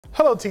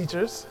Hello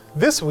teachers.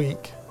 This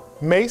week,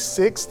 May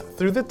 6th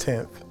through the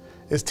 10th,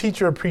 is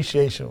Teacher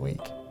Appreciation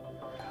Week.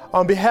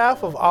 On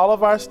behalf of all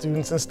of our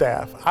students and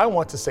staff, I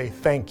want to say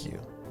thank you.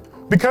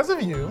 Because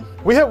of you,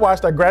 we have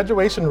watched our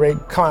graduation rate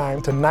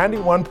climb to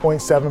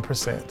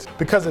 91.7%.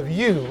 Because of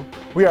you,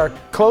 we are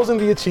closing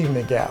the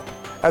achievement gap.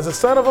 As a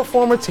son of a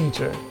former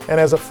teacher, and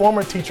as a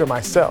former teacher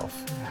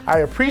myself, I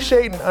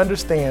appreciate and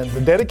understand the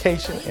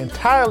dedication and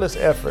tireless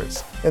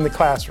efforts in the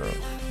classroom.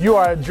 You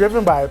are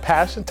driven by a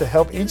passion to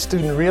help each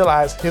student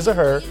realize his or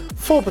her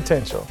full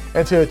potential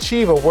and to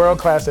achieve a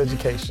world-class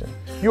education.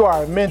 You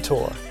are a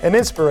mentor, an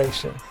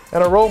inspiration,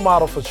 and a role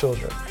model for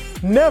children.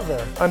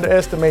 Never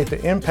underestimate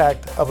the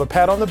impact of a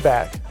pat on the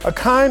back, a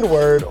kind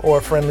word, or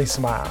a friendly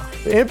smile.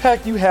 The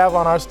impact you have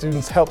on our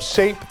students helps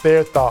shape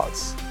their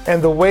thoughts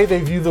and the way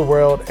they view the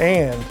world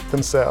and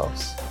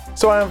themselves.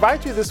 So I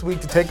invite you this week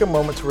to take a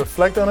moment to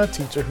reflect on a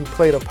teacher who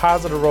played a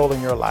positive role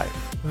in your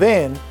life.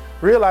 Then,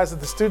 realize that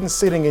the students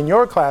sitting in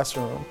your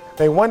classroom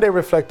may one day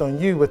reflect on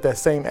you with that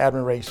same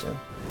admiration.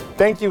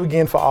 Thank you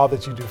again for all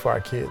that you do for our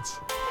kids.